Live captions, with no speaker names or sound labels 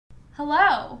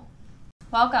Hello,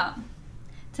 welcome.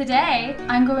 Today,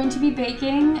 I'm going to be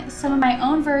baking some of my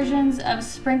own versions of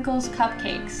Sprinkles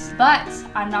Cupcakes, but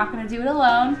I'm not going to do it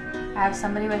alone. I have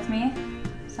somebody with me,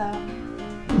 so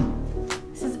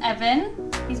this is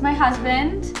Evan. He's my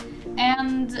husband,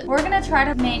 and we're going to try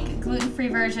to make gluten-free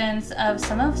versions of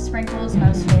some of Sprinkles'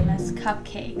 most famous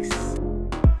cupcakes.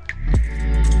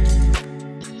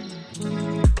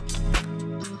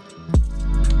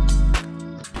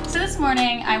 So this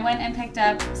morning, I went and picked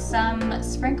up some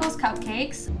Sprinkles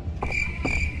Cupcakes.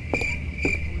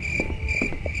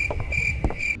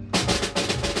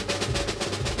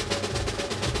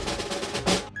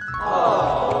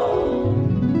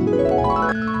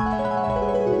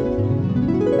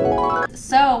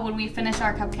 So when we finish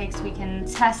our cupcakes, we can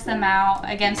test them out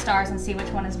against ours and see which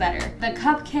one is better. The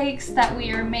cupcakes that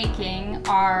we are making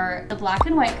are the black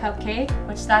and white cupcake,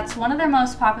 which that's one of their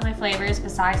most popular flavors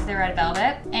besides the red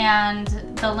velvet, and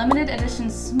the limited edition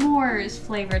s'mores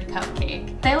flavored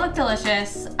cupcake. They look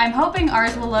delicious. I'm hoping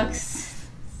ours will look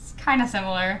kind of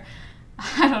similar.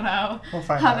 I don't know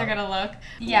how they're gonna look.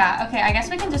 Yeah, okay, I guess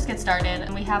we can just get started.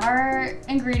 And we have our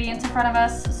ingredients in front of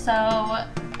us, so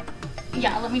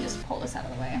yeah, let me just pull this out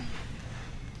of the way.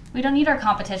 We don't need our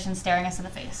competition staring us in the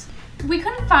face. We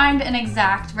couldn't find an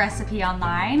exact recipe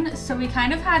online, so we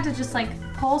kind of had to just like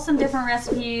pull some different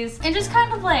recipes and just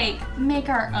kind of like make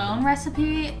our own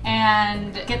recipe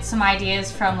and get some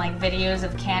ideas from like videos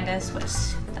of Candace, which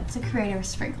that's the creator of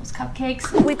Sprinkles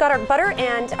Cupcakes. We've got our butter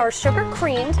and our sugar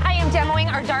creamed. I am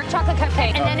demoing our dark chocolate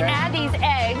cupcake. And then add these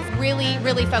eggs.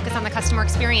 Really focus on the customer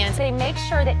experience. They make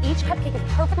sure that each cupcake is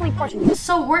perfectly portioned.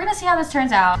 So we're gonna see how this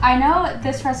turns out. I know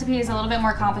this recipe is a little bit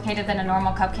more complicated than a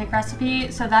normal cupcake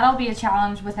recipe, so that'll be a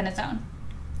challenge within its own.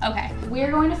 Okay, we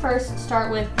are going to first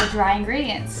start with the dry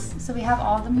ingredients. So we have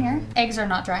all of them here. Eggs are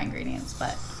not dry ingredients,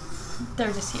 but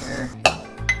they're just here.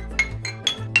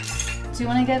 So you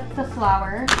want to get the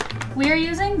flour. We are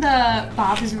using the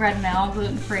Bob's Red Mill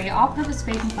gluten-free all-purpose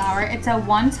baking flour. It's a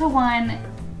 1-to-1,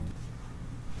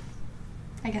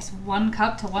 I guess 1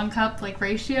 cup to 1 cup like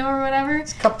ratio or whatever.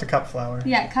 It's cup to cup flour.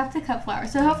 Yeah, cup to cup flour.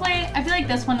 So hopefully, I feel like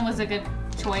this one was a good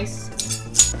choice.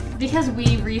 Because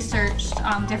we researched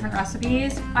different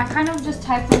recipes, I kind of just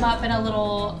typed them up in a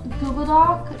little Google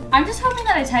Doc. I'm just hoping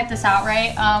that I typed this out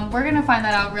right. We're gonna find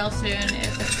that out real soon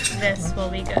if this will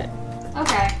be good.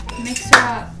 Okay, mix it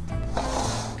up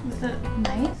with a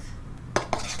knife.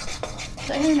 Is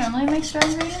that how you normally mix dry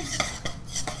ingredients?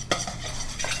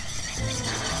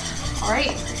 All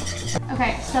right.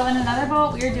 Okay, so in another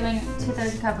bowl, we are doing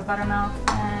 2/3 cup of buttermilk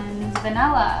and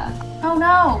vanilla. Oh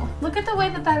no, look at the way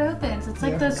that that opens. It's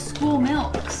like those school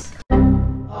milks.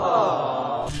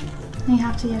 Aww. You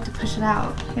have to push it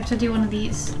out. You have to do one of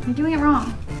these. You're doing it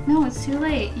wrong. No, it's too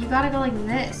late. You gotta go like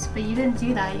this, but you didn't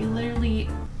do that. You literally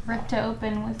ripped it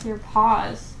open with your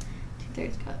paws.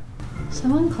 2/3 cup.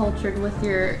 So uncultured with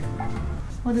your,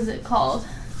 what is it called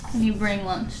when you bring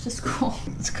lunch to school?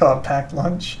 It's called packed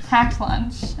lunch. Packed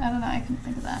lunch. I don't know, I couldn't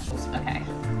think of that. Okay.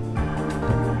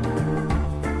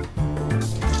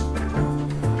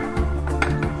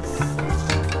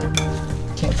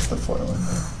 Can't put the foil in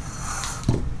there.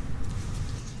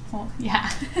 Well, yeah.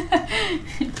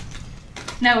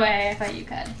 No way, I thought you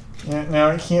could. Yeah, now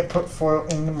you can't put foil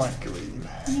in the microwave.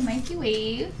 In the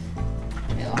microwave.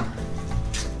 Ew.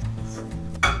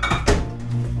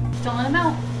 Don't let it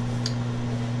melt.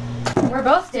 We're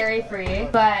both dairy-free,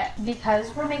 but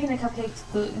because we're making the cupcakes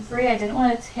gluten-free, I didn't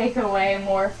want to take away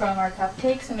more from our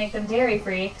cupcakes and make them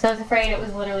dairy-free. So I was afraid it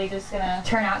was literally just gonna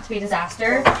turn out to be a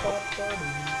disaster.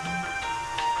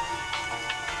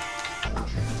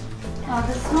 Oh,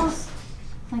 this smells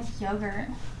like yogurt.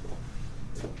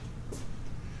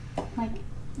 Like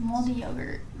moldy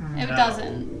yogurt. It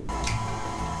doesn't.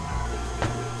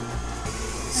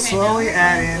 Slowly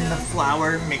add in the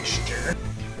flour mixture.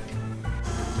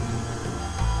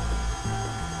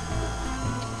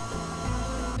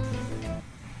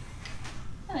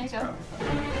 Oh, there you go.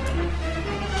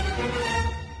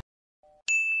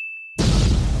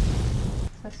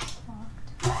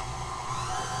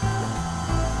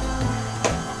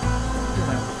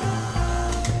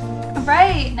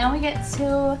 Alright, now we get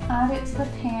to add it to the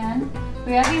pan.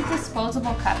 We have these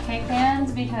disposable cupcake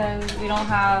pans because we don't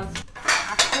have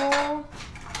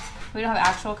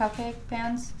actual cupcake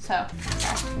pans, so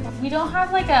we don't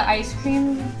have like a ice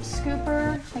cream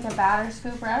scooper, like a batter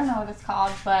scooper, I don't know what it's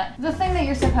called, but the thing that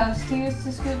you're supposed to use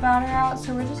to scoop batter out,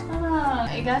 so we're just gonna,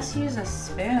 I guess, use a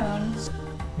spoon.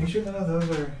 Make sure none of those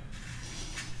are,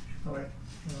 oh wait,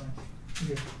 no.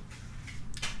 Okay.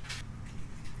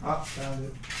 Ah, found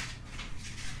it.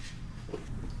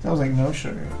 That was like no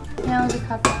sugar. Yeah, it was a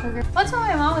cup of sugar. That's what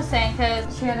my mom was saying,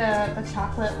 because she had a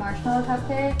chocolate marshmallow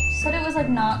cupcake. She said it was like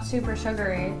not super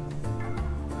sugary.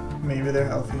 Maybe they're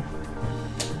healthy.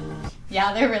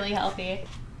 Yeah, they're really healthy.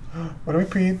 What do we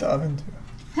preheat the oven to?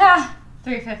 Ah,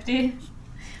 350.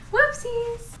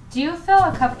 Whoopsies. Do you fill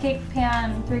a cupcake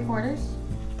pan 3/4?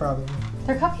 Probably.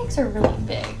 Their cupcakes are really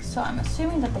big, so I'm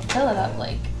assuming that they fill it up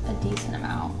like a decent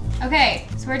amount. Okay,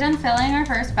 so we're done filling our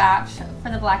first batch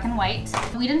for the black and white.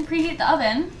 We didn't preheat the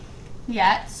oven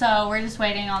yet, so we're just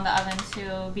waiting on the oven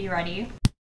to be ready.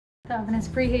 The oven is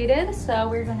preheated, so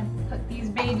we're gonna put these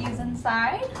babies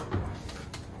inside.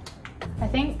 I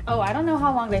think, oh, I don't know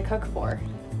how long they cook for.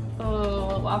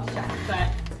 Oh, we'll have to check,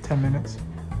 but. 10 minutes.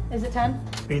 Is it 10?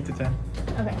 8 to 10.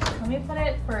 Okay, let me put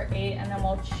it for 8 and then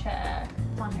we'll check.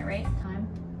 It's on here, right? Time?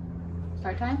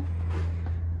 Start time?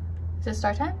 Is it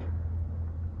start time?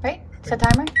 Right? Set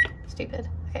timer? Stupid.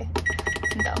 Okay,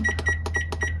 I'm dumb.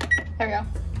 There we go.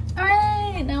 All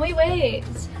right, now we wait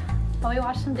while we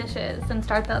wash some dishes and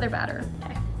start the other batter.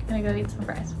 Okay, I'm gonna go eat some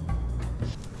fries.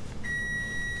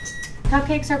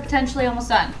 Cupcakes are potentially almost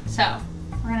done, so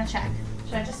we're gonna check.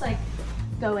 Should I just like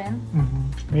go in?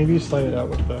 Mm-hmm. Maybe you slide it out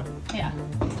with the... Yeah.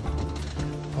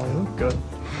 Oh, they look good. I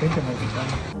think it might be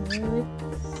done.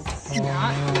 It's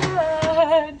not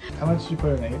good. How much did you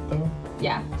put in 8 though?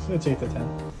 Yeah. So it's 8 to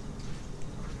 10.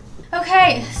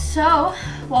 Okay, so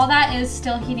while that is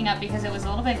still heating up because it was a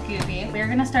little bit goopy, we're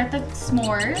gonna start the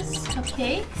s'mores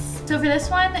cupcakes. So for this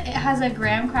one, it has a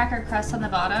graham cracker crust on the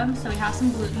bottom. So we have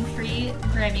some gluten-free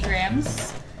Grammy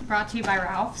Grahams, brought to you by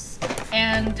Ralph's.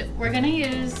 And we're gonna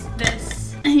use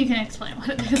this, you can explain what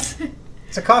it is.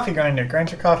 It's a coffee grinder,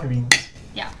 grind your coffee beans.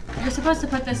 Yeah, you're supposed to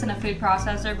put this in a food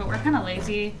processor, but we're kind of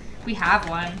lazy. We have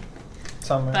one,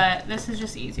 Somewhere. but this is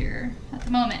just easier at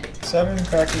the moment. 7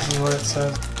 crackers is what it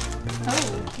says.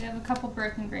 Oh, we have a couple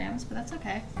broken grams, but that's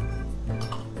okay.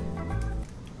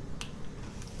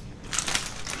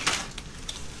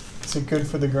 Is it good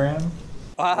for the gram?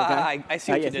 Okay. I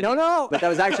see what you did. No, but that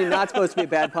was actually not supposed to be a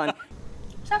bad pun.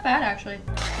 It's not bad, actually.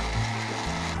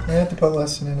 I have to put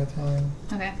less in at a time.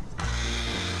 Okay.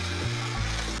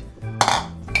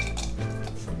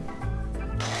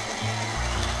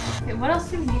 Okay, what else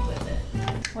do we need with it?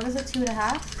 What is it,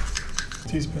 2.5?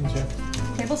 Teaspoons, yeah.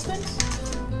 Tablespoons?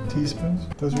 Teaspoons?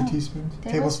 Those are teaspoons?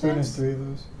 Tablespoon is 3 of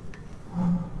those.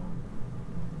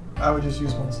 I would just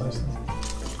use one slice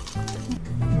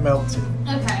then. Melt it.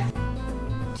 Okay.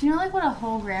 Do you know like what a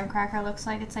whole graham cracker looks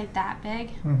like? It's like that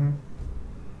big. Mm-hmm.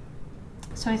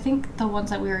 So I think the ones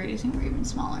that we were using were even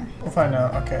smaller. We'll find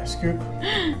out. Okay, scoop.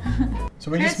 So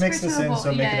we just mix this in,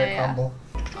 so make it a crumble.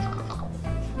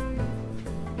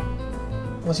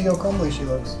 Let's see how crumbly she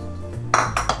looks.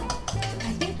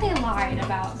 I think they lied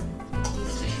about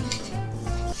these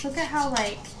things. Look at how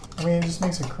like... I mean, it just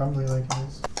makes it crumbly like it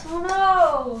is. Oh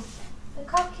no! The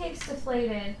cupcake's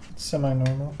deflated. It's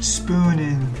semi-normal. Spoon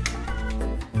in.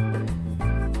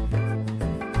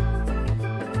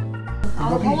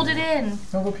 I'll hold it in.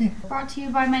 No, go pee. Brought to you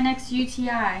by my next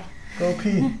UTI. Go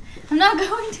pee. I'm not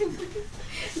going to.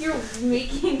 You're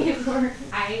making it work.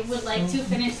 I would like to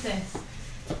finish this.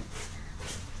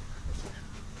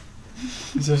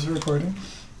 Is this recording?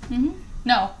 Mm-hmm.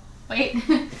 No. Wait.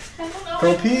 I don't know.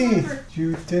 Go pee.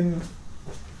 You didn't.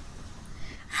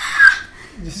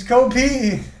 Just go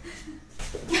pee.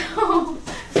 No.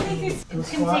 Please. Go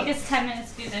It's going to squat. take us 10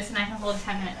 minutes to do this, and I can hold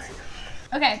 10 minutes.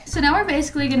 Okay, so now we're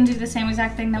basically going to do the same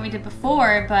exact thing that we did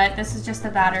before, but this is just the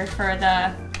batter for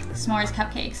the s'mores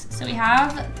cupcakes. So we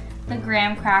have the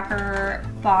graham cracker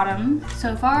bottom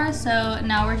so far, so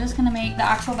now we're just going to make the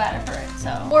actual batter for it.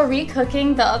 So we're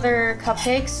recooking the other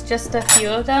cupcakes, just a few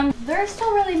of them. They're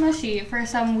still really mushy for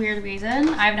some weird reason.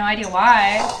 I have no idea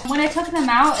why. When I took them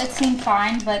out, it seemed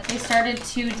fine, but they started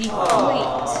to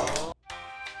deflate.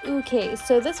 Okay,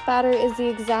 so this batter is the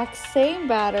exact same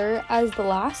batter as the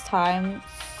last time,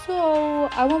 so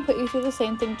I won't put you through the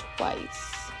same thing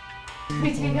twice.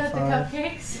 We take out the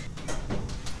cupcakes.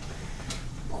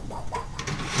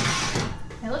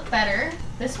 They look better.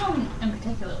 This one in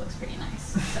particular looks pretty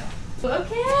nice. So.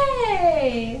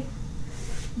 Okay!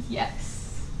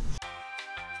 Yes.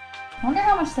 I wonder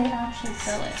how much they actually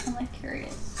fill it. I'm like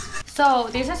curious. So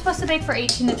these are supposed to bake for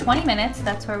 18 to 20 minutes.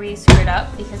 That's where we screwed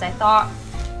up because I thought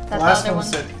that The last the other one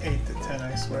one said 8 to 10,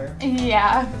 I swear.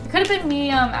 Yeah, it could have been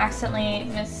me accidentally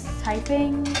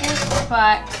mistyping it,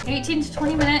 but 18 to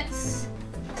 20 minutes.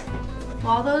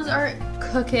 While those are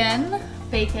cooking,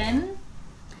 baking,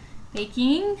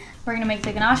 we're gonna make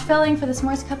the ganache filling for the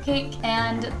s'mores cupcake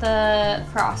and the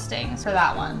frosting for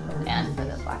that one and for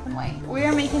the black and white. We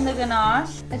are making the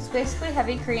ganache. It's basically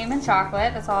heavy cream and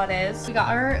chocolate. That's all it is. We got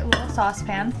our little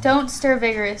saucepan. Don't stir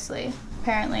vigorously,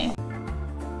 apparently.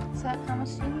 Is that how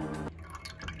much do you need?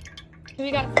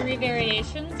 We got 3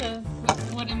 variations of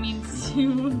what it means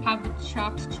to have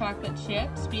chopped chocolate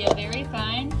chips. Be a very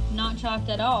fine, not chopped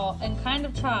at all, and kind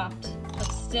of chopped,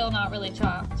 but still not really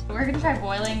chopped. We're gonna try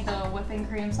boiling the whipping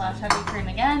cream / heavy cream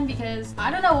again because I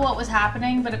don't know what was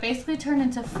happening, but it basically turned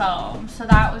into foam. So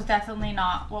that was definitely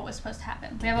not what was supposed to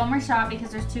happen. We have one more shot because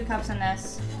there's 2 cups in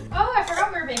this. Oh, I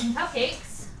forgot we were baking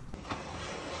cupcakes.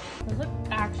 Those look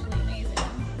actually amazing.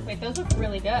 Wait, those look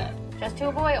really good. Just to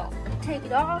a boil. Take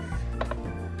it off.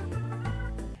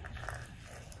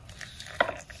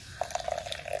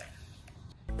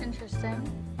 Interesting.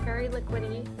 Very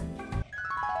liquidy.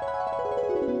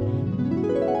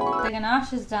 The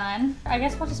ganache is done. I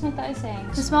guess we'll just make the icing.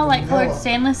 The small light colored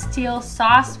stainless steel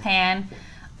saucepan.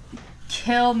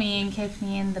 Kill me and kick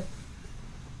me in the...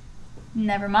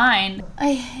 Never mind.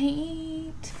 I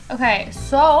hate... Okay,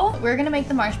 so we're gonna make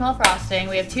the marshmallow frosting.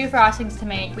 We have 2 frostings to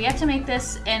make. We have to make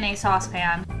this in a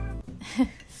saucepan.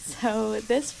 So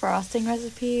this frosting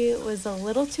recipe was a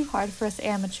little too hard for us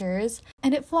amateurs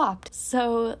and it flopped.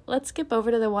 So let's skip over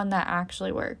to the one that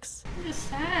actually works. I'm just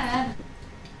sad.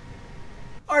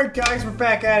 Alright guys, we're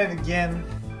back at it again.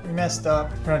 We messed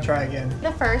up. We're gonna try again.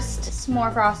 The first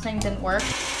s'more frosting didn't work.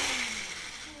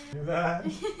 Do that.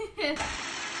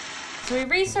 So we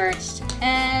researched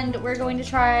and we're going to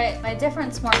try a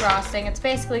different s'more frosting. It's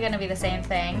basically going to be the same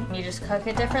thing. You just cook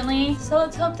it differently. So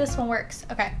let's hope this one works.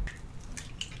 Okay.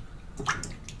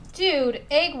 Dude,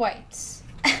 egg whites.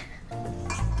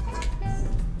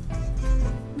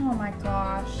 Oh my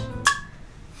gosh.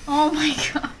 Oh my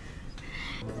god.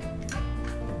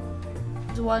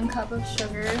 1 cup of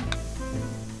sugar.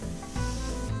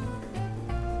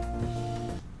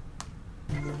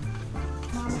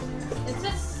 It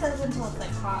just says until it's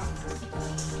like hot.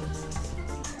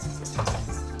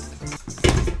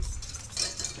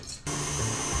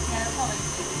 Yeah, that's probably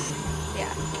good.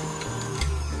 Yeah.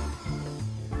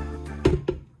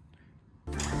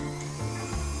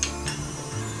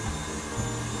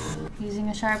 Using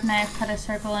a sharp knife, cut a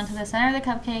circle into the center of the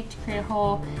cupcake to create a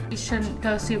hole. You shouldn't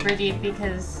go super deep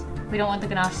because we don't want the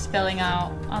ganache spilling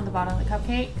out on the bottom of the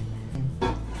cupcake.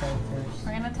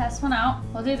 We're gonna test one out.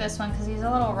 We'll do this one because he's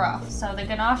a little rough. So the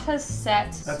ganache has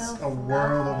set. That's a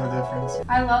world of a difference.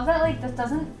 I love that like this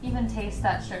doesn't even taste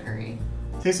that sugary.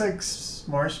 Tastes like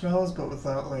marshmallows, but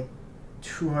without like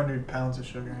 200 pounds of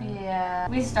sugar in it. Yeah.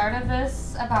 We started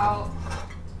this about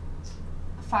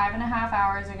 5.5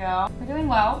 hours ago. We're doing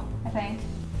well, I think.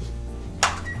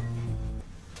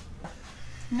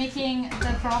 Making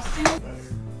the frosting.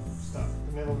 Stop.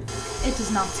 The middle. It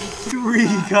does not take 3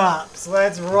 cups.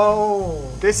 Let's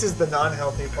roll. This is the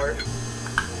non-healthy part.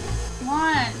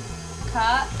 1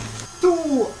 cup.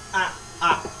 2.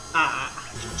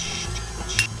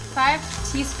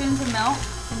 5 teaspoons of milk.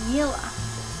 Vanilla.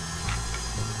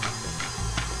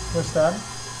 Want to stab?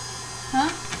 Huh?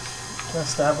 Want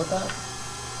to stab with that?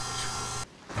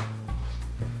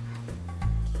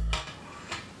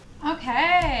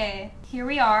 Okay, here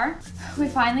we are. We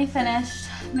finally finished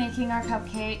making our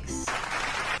cupcakes.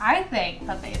 I think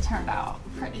that they turned out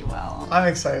pretty well. I'm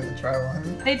excited to try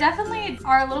one. They definitely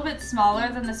are a little bit smaller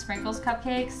than the Sprinkles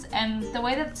cupcakes, and the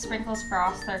way that the Sprinkles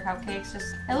frost their cupcakes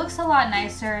just, it looks a lot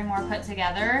nicer and more put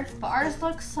together. But ours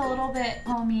looks a little bit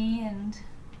homey and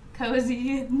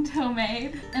cozy and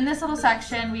homemade. In this little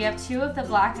section, we have 2 of the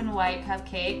black and white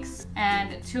cupcakes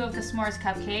and 2 of the s'mores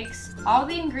cupcakes. All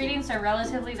the ingredients are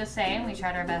relatively the same. We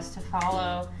tried our best to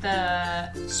follow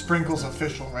the Sprinkles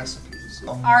official recipes.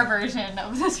 our version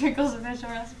of the Sprinkles official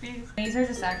recipes. These are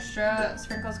just extra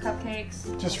Sprinkles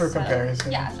cupcakes. Just for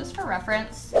comparison. Yeah, just for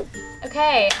reference.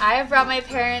 Okay, I have brought my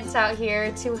parents out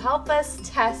here to help us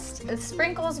test the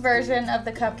Sprinkles version of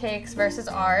the cupcakes versus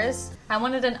ours. I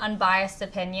wanted an unbiased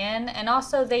opinion, and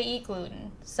also they eat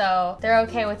gluten, so they're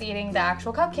okay with eating the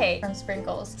actual cupcake from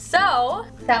Sprinkles. So,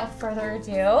 without further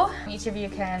ado, each of you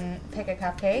can pick a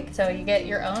cupcake. So you get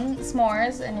your own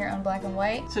s'mores and your own black and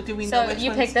white. So do we know which So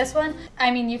you ones? pick this one.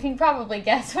 I mean, you can probably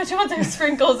guess which ones are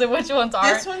Sprinkles and which ones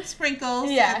aren't. This one's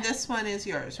Sprinkles, Yeah. and this one is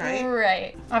yours, right?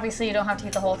 Right. Obviously, you don't have to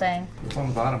eat the whole thing. What's on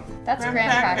the bottom? That's a graham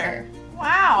cracker.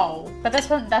 Wow. But this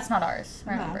one, that's not ours,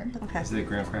 remember. No. Okay. Is it a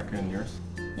graham cracker in yours?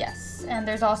 Yes. And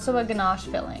there's also a ganache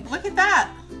filling. Look at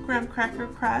that. Graham cracker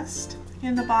crust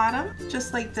in the bottom,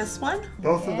 just like this one.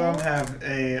 Both of them have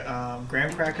a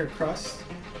graham cracker crust,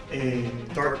 a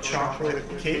dark chocolate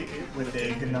cake with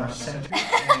a ganache center,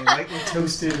 and a lightly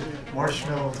toasted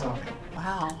marshmallow topping.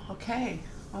 Wow. Okay.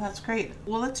 Oh, that's great.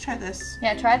 Well, let's try this.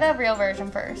 Yeah, try the real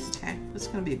version first. Okay, this is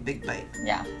gonna be a big bite.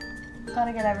 Yeah.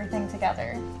 Gotta get everything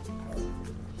together.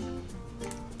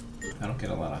 I don't get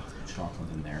a lot of chocolate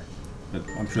in there, but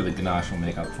I'm sure the ganache will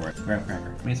make up for it. Graham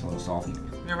cracker. I mean, it's a little salty.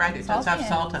 You're right, it does have Salty.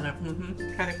 salt in it.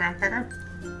 Mm-hmm. Try the graham cracker.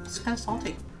 It's kind of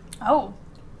salty. Oh,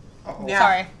 Uh-oh. Yeah.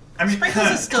 sorry. I mean, Sprinkles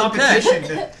is still good.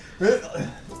 competition.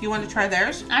 You want to try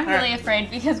theirs? I'm All really right. afraid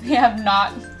because we have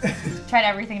not tried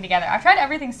everything together. I've tried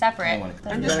everything I separate. want it.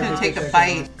 I'm just Yeah. gonna take a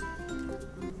bite.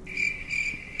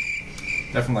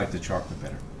 Definitely like the chocolate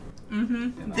better.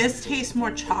 Mm-hmm. This tastes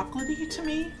more chocolatey to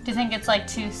me. Do you think it's like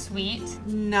too sweet?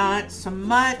 Not so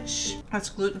much. That's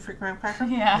gluten-free graham cracker.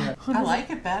 Yeah. I like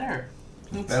it better.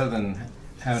 It's better than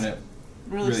having it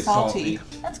Really salty.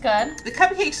 That's good. The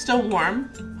cupcake's still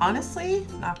warm. Honestly,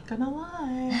 not gonna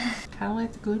lie. Kind of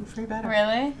like the gluten-free better.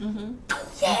 Really? Mm-hmm.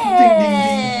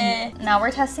 Yeah. Now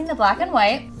we're testing the black and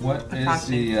white. What is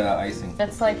frosting. the icing?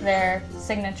 That's like their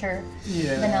signature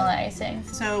Yeah. vanilla icing.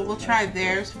 So we'll try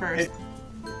theirs first.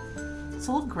 It's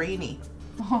a little grainy.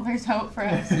 Oh, there's hope for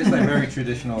us. It's like very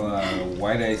traditional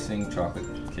white icing chocolate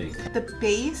cake. The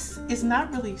base is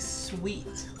not really sweet.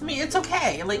 I mean, it's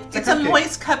okay. Like, a it's a cupcake.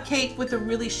 moist cupcake with a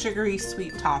really sugary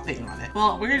sweet topping on it.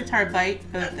 Well, we're gonna try a bite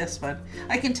of this one.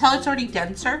 I can tell it's already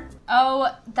denser.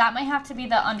 Oh, that might have to be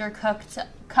the undercooked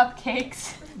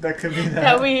cupcakes That could be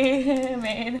that we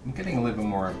made. I'm getting a little bit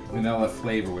more vanilla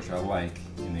flavor, which I like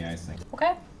in the icing.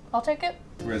 Okay, I'll take it.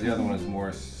 Whereas the other one is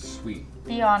more sweet.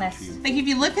 Be honest. Like, if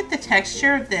you look at the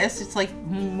texture of this, it's like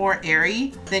more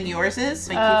airy than yours is.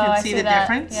 Like, you Oh, can I see the that.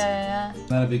 difference. Yeah.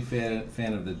 Not a big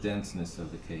fan of the denseness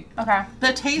of the cake. Okay.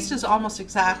 The taste is almost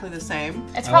exactly the same.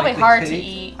 It's I probably like the hard to cake.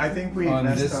 eat. I think we On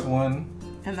messed this up. And one,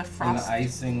 the and the frost.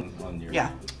 icing on your...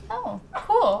 Yeah. Oh,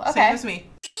 cool. Same Okay. as me.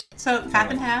 So, half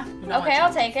and half. You know Okay, what?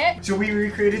 I'll take it. So we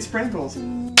recreated sprinkles.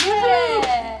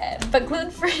 Yeah. But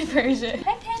gluten-free version.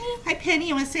 Hi, Penny. Hi, Penny.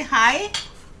 You want to say hi?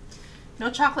 No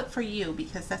chocolate for you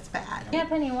because that's bad. Yeah,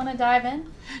 Penny, you want to dive in?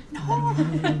 No.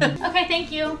 Okay,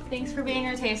 thank you. Thanks for being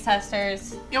our taste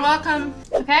testers. You're welcome.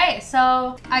 Okay,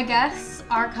 so I guess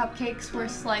our cupcakes were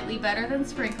slightly better than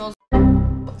Sprinkles.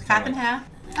 Half and half.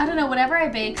 I don't know, whenever I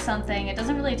bake something, it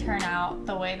doesn't really turn out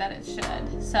the way that it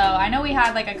should. So I know we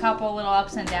had like a couple little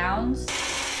ups and downs.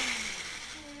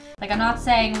 Like, I'm not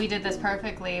saying we did this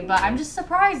perfectly, but I'm just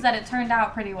surprised that it turned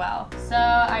out pretty well. So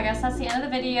I guess that's the end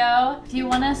of the video. If you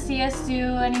want to see us do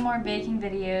any more baking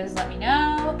videos, let me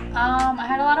know. I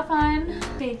had a lot of fun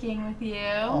baking with you.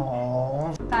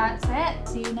 Aww. That's it.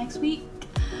 See you next week.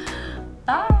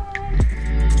 Bye.